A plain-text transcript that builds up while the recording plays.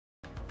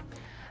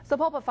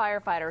Sapulpa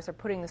firefighters are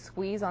putting the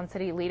squeeze on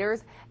city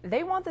leaders.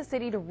 They want the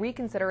city to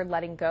reconsider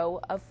letting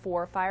go of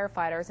 4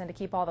 firefighters and to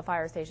keep all the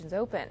fire stations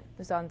open.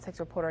 News on 6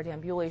 reporter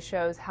Dan Bewley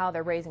shows how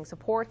they're raising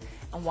support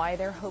and why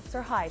their hopes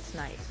are high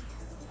tonight.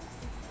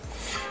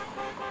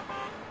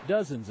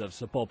 Dozens of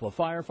Sapulpa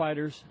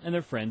firefighters and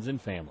their friends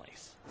and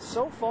families.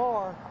 So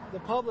far, the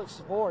public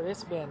support,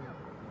 it's been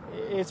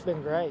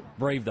great.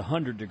 Brave the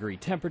 100-degree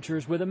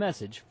temperatures with a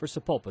message for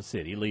Sapulpa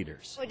city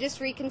leaders. We'll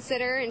just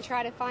reconsider and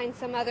try to find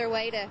some other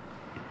way to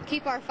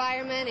keep our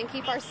firemen and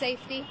keep our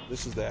safety.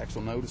 This is the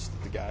actual notice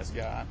that the guys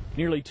got.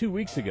 Nearly 2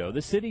 weeks ago,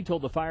 the city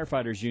told the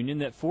firefighters union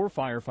that 4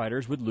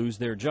 firefighters would lose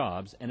their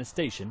jobs and a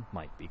station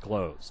might be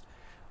closed.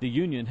 The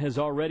union has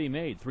already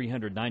made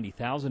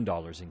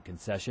 $390,000 in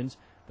concessions,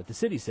 but the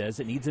city says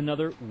it needs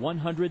another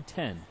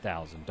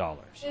 $110,000.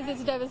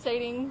 It's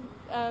devastating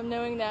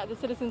knowing that the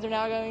citizens are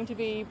now going to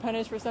be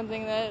punished for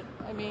something that,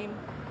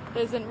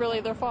 isn't really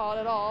their fault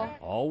at all.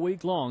 All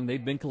week long,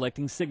 they've been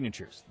collecting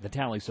signatures. The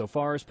tally so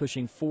far is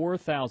pushing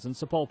 4,000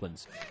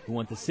 Sapulpans who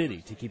want the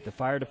city to keep the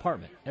fire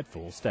department at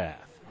full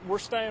staff. We're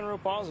staying real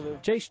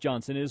positive. Chase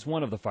Johnson is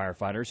one of the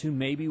firefighters who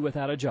may be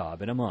without a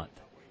job in a month.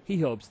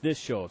 He hopes this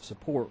show of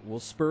support will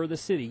spur the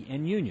city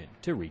and union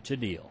to reach a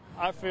deal.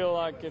 I feel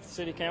like if the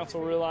city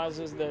council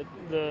realizes that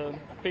the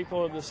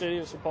people of the city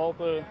of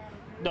Sapulpa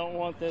don't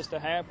want this to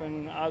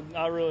happen,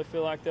 I really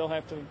feel like they'll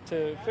have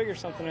to figure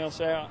something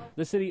else out.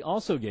 The city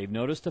also gave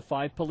notice to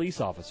 5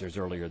 police officers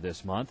earlier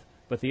this month,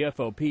 but the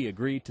FOP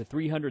agreed to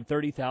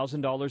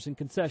 $330,000 in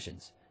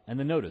concessions, and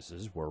the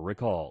notices were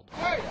recalled.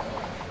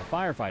 The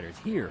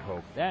firefighters here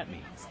hope that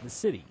means the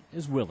city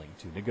is willing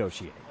to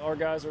negotiate. Our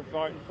guys are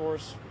fighting for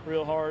us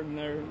real hard, and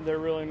they're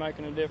really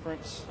making a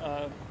difference.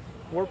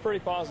 We're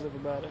pretty positive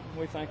about it.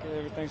 We think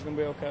everything's going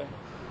to be okay.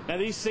 Now,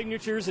 these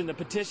signatures in the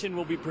petition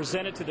will be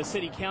presented to the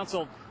city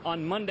council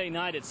on Monday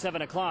night at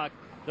 7 o'clock.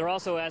 They're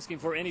also asking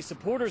for any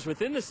supporters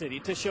within the city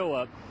to show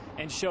up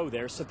and show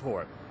their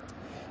support.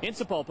 In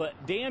Sapulpa,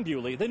 Dan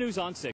Bewley, the News on 6.